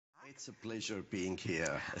It's a pleasure being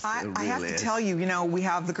here. I have to tell you, we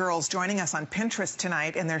have the girls joining us on Pinterest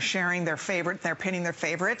tonight, and they're sharing their favorite, they're pinning their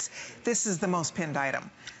favorites. This is the most pinned item.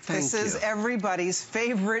 This is everybody's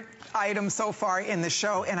favorite item so far in the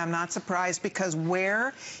show, and I'm not surprised because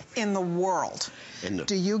where in the world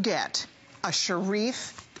do you get a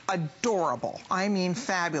Sharif adorable, I mean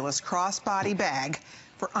fabulous crossbody bag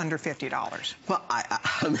for under $50? Well, I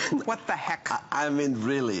mean, what the heck? I mean,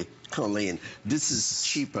 really, Colleen, this is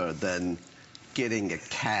cheaper than getting a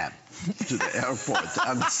cab to the airport.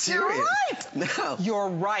 I'm serious. You're right. No. You're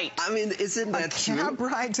right. I mean, isn't that true? A cab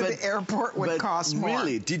ride to the airport would cost more.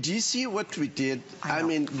 Really, did you see what we did? I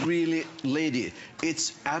mean, really, lady,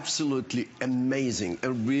 it's absolutely amazing,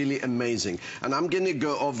 really amazing. And I'm going to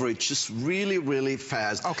go over it just really, really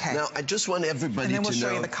fast. Okay. Now, I just want everybody to know. And then we'll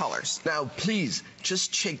show you the colors. Now, please,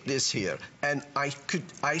 just check this here. And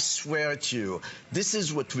I swear to you, this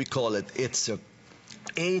is what we call it. It's a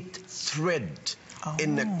 8-thread.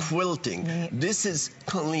 In the quilting. Neat. This is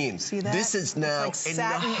Colleen. See that? This is now like in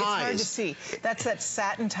satin. the highs. It's hard to see. That's that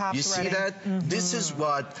satin top You threading. see that? This is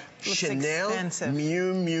what Chanel,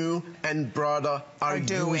 Miu Miu, and Prada are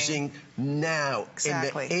using now in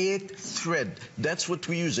the 8th thread. That's what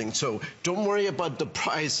we're using. So don't worry about the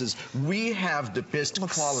prices. We have the best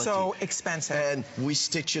quality. So expensive. And we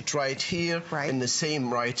stitch it right here and the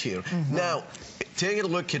same right here. Now, take a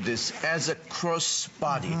look at this as a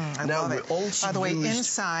crossbody. I love it. By the way,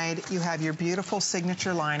 inside you have your beautiful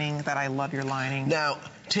signature lining. That I love your lining. Now,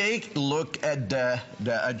 take a look at the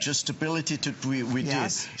adjustability that we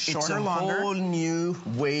did. Shorter, it's a longer. Whole new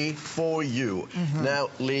way for you. Now,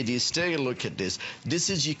 ladies, take a look at this. This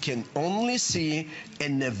is, you can only see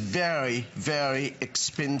in a very, very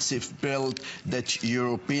expensive build, that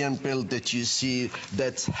European build that you see,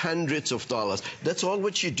 that's hundreds of dollars. That's all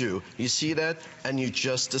what you do. You see that? And you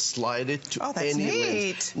just slide it to any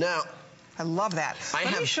length. Now, I love that.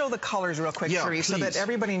 Let me show the colors real quick, Sharif, so that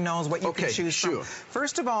everybody knows what you can choose from.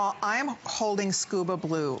 First of all, I'm holding Scuba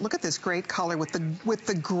Blue. Look at this great color with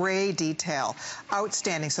the gray detail.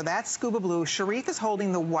 Outstanding. So that's Scuba Blue. Sharif is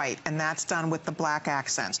holding the white, and that's done with the black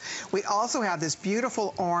accents. We also have this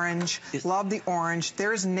beautiful orange. Love the orange.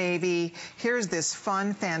 There's navy. Here's this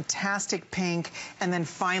fun, fantastic pink. And then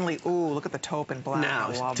finally, ooh, look at the taupe in black.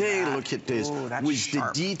 Now, take a look at this with the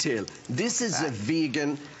detail. This is a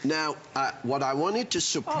vegan. Now, what I wanted to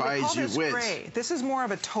surprise you with. Gray. This is more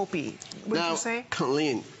of a taupey. What did you say? Now,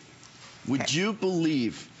 Colleen, would you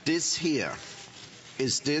believe this here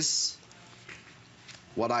is this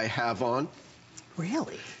what I have on?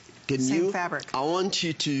 Really? Same fabric. I want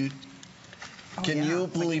you to. Can you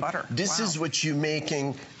believe this is what you're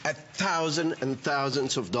making thousands and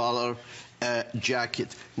thousands of dollars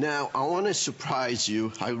jacket. Now, I want to surprise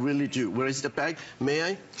you. I really do. Where is the bag? May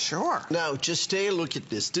I? Sure. Now, just take a look at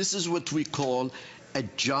this. This is what we call a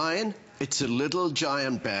giant. It's a little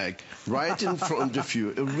giant bag right in front of you.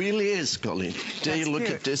 It really is, Colleen. Take a look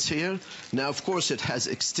at this here. Now, of course, it has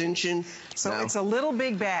extension. So now, it's a little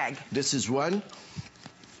big bag. This is one.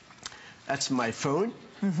 That's my phone.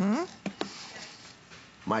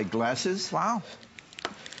 My glasses. Wow.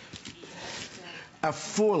 A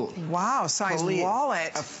full size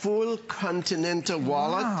wallet. A full continental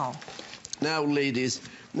wallet. Wow. Now, ladies,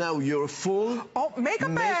 now your full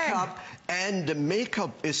makeup bag. And the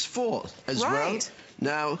makeup is full as well.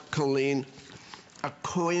 Now, Colleen, a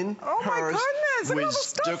coin purse. My goodness, look at all the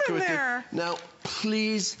stuff in there. Now,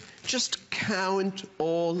 please just count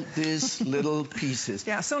all these little pieces.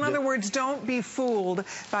 So in other words, don't be fooled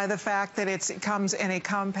by the fact that it comes in a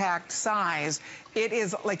compact size. It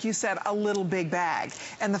is, like you said, a little big bag.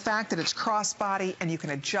 And the fact that it's crossbody and you can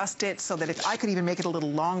adjust it so that if I could even make it a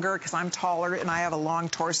little longer, because I'm taller and I have a long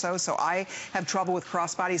torso, so I have trouble with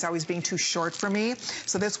crossbodies always being too short for me.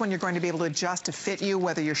 So this one you're going to be able to adjust to fit you,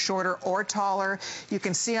 whether you're shorter or taller. You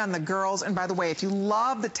can see on the girls, and by the way, if you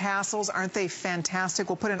love the tassels, aren't they fantastic?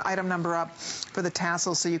 We'll put an item number up for the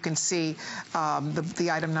tassels so you can see the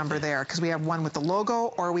item number there, because we have one with the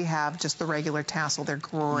logo or we have just the regular tassel. They're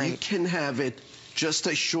great. You can have it just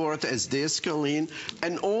as short as this, Colleen,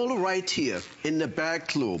 and all right here in the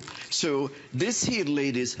back loop. So this here,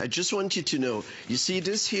 ladies, I just want you to know, you see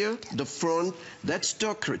this here, the front, that's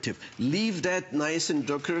decorative. Leave that nice and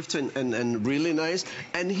decorative and really nice.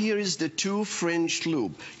 And here is the 2 French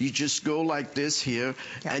loop. You just go like this here,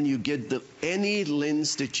 and you get any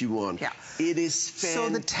lens that you want. It is fantastic. So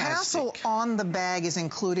the tassel on the bag is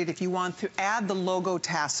included. If you want to add the logo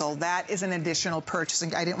tassel, that is an additional purchase.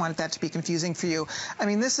 I didn't want that to be confusing for you. I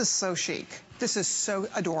mean, this is so chic. This is so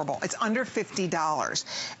adorable. It's under $50,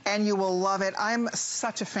 and you will love it. I'm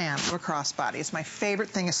such a fan of a crossbody. It's my favorite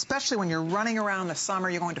thing, especially when you're running around the summer.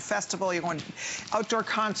 You're going to festival, you're going to outdoor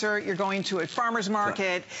concert, you're going to a farmer's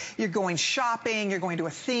market, you're going shopping, you're going to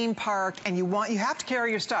a theme park, and you have to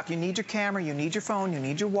carry your stuff. You need your camera, you need your phone, you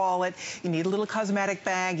need your wallet, you need a little cosmetic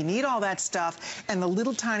bag, you need all that stuff, and the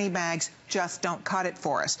little tiny bags just don't cut it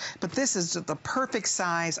for us. But this is the perfect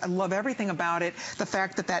size. I love everything about it. The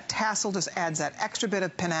fact that that tassel just adds that extra bit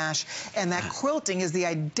of panache, and that quilting is the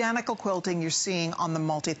identical quilting you're seeing on the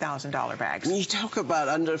multi-$1,000 bags. When you talk about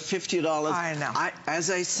under $50, I know. As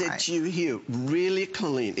I said to you here, really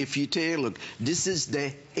clean. If you take a look, this is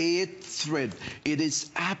the 8th thread. It is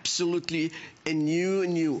absolutely a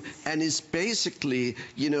new, and it's basically,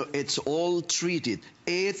 you know, it's all treated.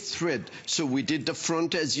 8th thread. So we did the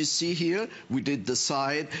front, as you see here. We did the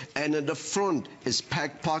side, and in the front is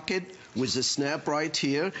pack pocket with a snap right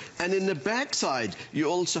here, and in the back side you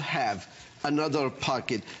also have another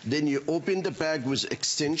pocket. Then you open the bag with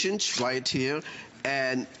extensions right here,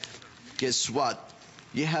 and guess what?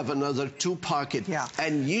 You have another 2 pockets. Yeah.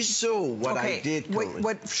 And you saw what I did.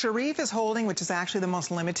 What Sharif is holding, which is actually the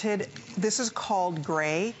most limited, this is called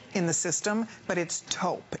gray in the system, but it's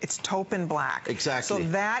taupe. It's taupe and black. Exactly. So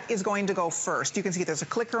that is going to go first. You can see there's a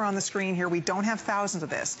clicker on the screen here. We don't have thousands of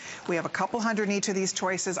this. We have a couple hundred in each of these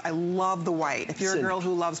choices. I love the white. If you're a girl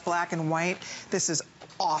who loves black and white, this is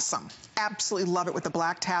awesome. Absolutely love it with the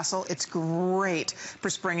black tassel. It's great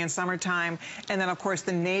for spring and summertime. And then, of course,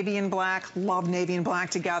 the navy and black. Love navy and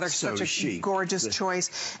black together. So such a chic. Gorgeous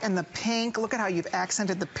choice. And the pink, look at how you've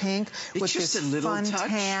accented the pink with this fun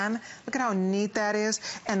tan. Look at how neat that is.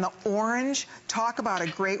 And the orange, talk about a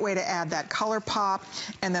great way to add that color pop.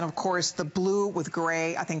 And then, of course, the blue with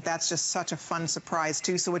gray. I think that's just such a fun surprise,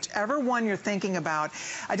 too. So whichever one you're thinking about,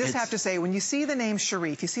 I just have to say, when you see the name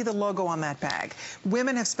Sharif, you see the logo on that bag,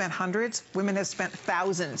 women have spent hundreds, women have spent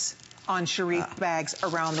thousands on Sharif bags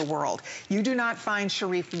around the world. You do not find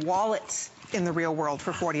Sharif wallets in the real world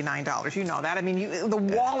for $49. You know that. I mean, the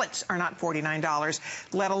wallets are not $49,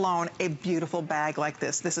 let alone a beautiful bag like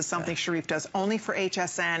this. This is something Sharif does only for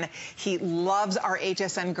HSN. He loves our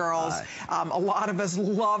HSN girls. A lot of us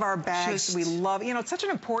love our bags. We love, you know, it's such an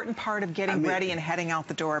important part of getting ready and heading out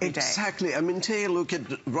the door every day. Exactly. I mean, take a look at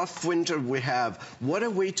the rough winter we have. What a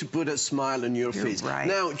way to put a smile on your face. Right.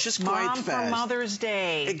 Now, just quite fast. Mom for Mother's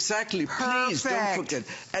Day. Exactly. Perfect. Please don't forget.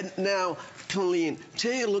 And now, Colleen,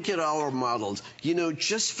 take a look at our models. You know,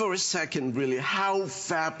 just for a second, really, how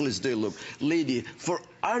fabulous they look. Lady, for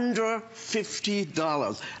under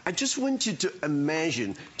 $50, I just want you to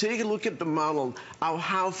imagine, take a look at the model,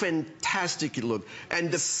 how fantastic you look. And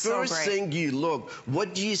the first thing you look,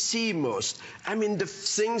 what do you see most? I mean, the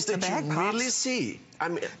things that you really see. I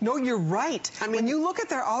mean, no, you're right. I mean, when you look at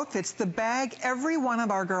their outfits, the bag, every one of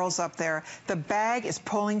our girls up there, the bag is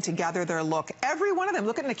pulling together their look. Every one of them.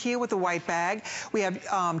 Look at Nakia with the white bag. We have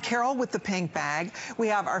Carol with the pink bag. We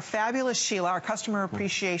have our fabulous Sheila, our customer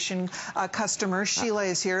appreciation customer. Sheila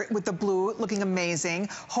is here with the blue, looking amazing.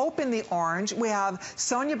 Hope in the orange. We have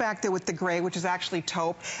Sonia back there with the gray, which is actually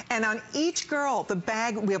taupe. And on each girl, the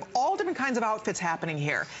bag, we have all different kinds of outfits happening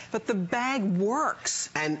here. But the bag works.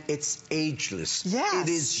 And it's ageless. Yes. It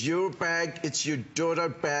is your bag, it's your daughter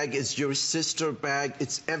bag, it's your sister bag,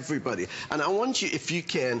 it's everybody. And I want you, if you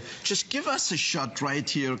can, just give us a shot right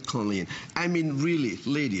here, Colleen. I mean, really,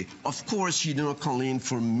 lady, of course you know Colleen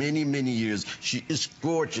for many, many years. She is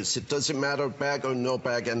gorgeous. It doesn't matter bag or no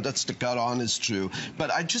bag, and that's the God honest truth.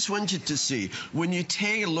 But I just want you to see, when you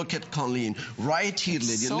take a look at Colleen, right here,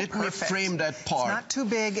 lady, let me frame that part. It's not too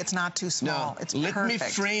big, it's not too small. It's perfect. Let me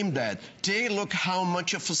frame that. Take a look how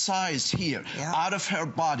much of a size here, out of her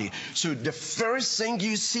body. So the first thing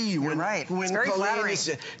you see when Colleen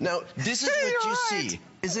is... Now, this is what you see.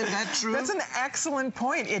 Isn't that true? That's an excellent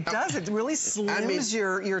point. It does. It really slims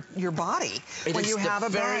your body when you have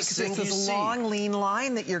a bag. It's this long, lean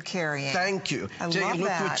line that you're carrying. Thank you. I love that.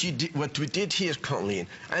 Look what you did, what we did here, Colleen.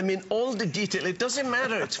 I mean, all the detail. It doesn't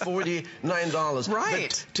matter. It's $49. Right.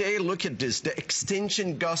 But take a look at this. The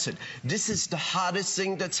extension gusset. This is the hottest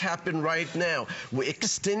thing that's happened right now. We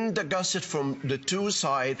extend the gusset from the two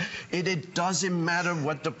sides. It doesn't matter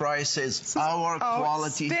what the price is. Our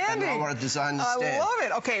quality and our design stand. I love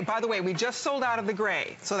it. Okay, by the way, we just sold out of the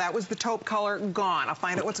gray. So that was the taupe color, gone. I'll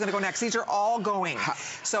find out what's going to go next. These are all going.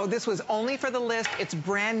 So this was only for the list. It's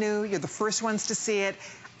brand new. You're the first ones to see it.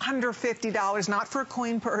 under $50, not for a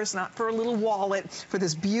coin purse, not for a little wallet, for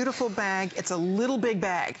this beautiful bag. It's a little big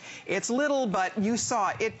bag. It's little, but you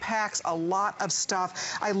saw it packs a lot of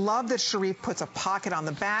stuff. I love that Sharif puts a pocket on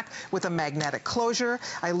the back with a magnetic closure.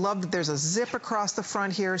 I love that there's a zip across the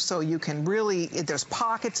front here, so you can really, there's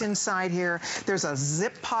pockets inside here. There's a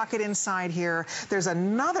zip pocket inside here. There's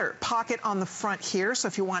another pocket on the front here, so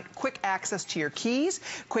if you want quick access to your keys,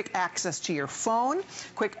 quick access to your phone,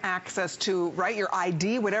 quick access to, your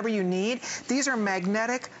ID, whatever you need. These are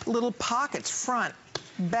magnetic little pockets, front,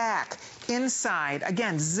 back, inside.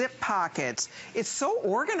 Again, zip pockets. It's so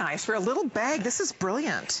organized for a little bag. This is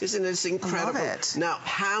brilliant. Isn't this incredible? Love it. Now,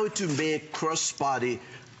 how to make crossbody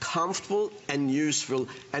comfortable and useful,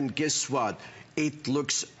 and guess what? It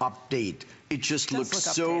looks updated. It just looks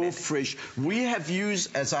so fresh. We have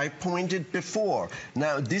used, as I pointed before,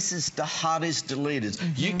 now this is the hottest, the latest.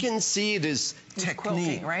 You can see this technique,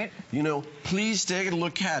 quilting, right? You know, please take a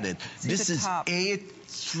look at it. This is 8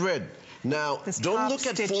 thread. Now, don't look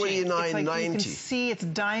at $49.90. You can see it's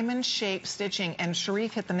diamond-shaped stitching, and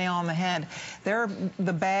Sharif hit the nail on the head. They're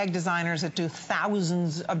the bag designers that do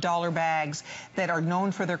thousands of dollar bags that are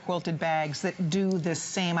known for their quilted bags that do this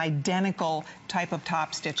same identical type of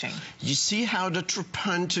top stitching. You see how the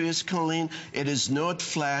trapunto is, Colleen? It is not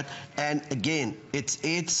flat, and again, it's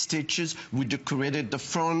 8 stitches. We decorated the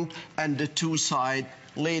front and the 2 sides.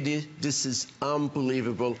 Lady, this is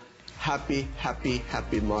unbelievable. Happy, happy,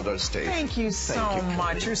 happy Mother's Day. Thank you so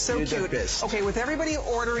much. You're so cute. You're the best. Okay, with everybody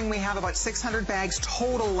ordering, we have about 600 bags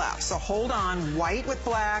total left. So hold on. White with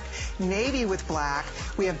black, navy with black.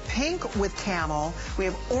 We have pink with camel. We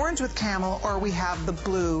have orange with camel, or we have the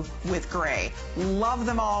blue with gray. Love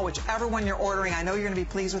them all, whichever one you're ordering. I know you're going to be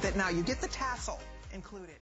pleased with it. Now, you get the tassel included.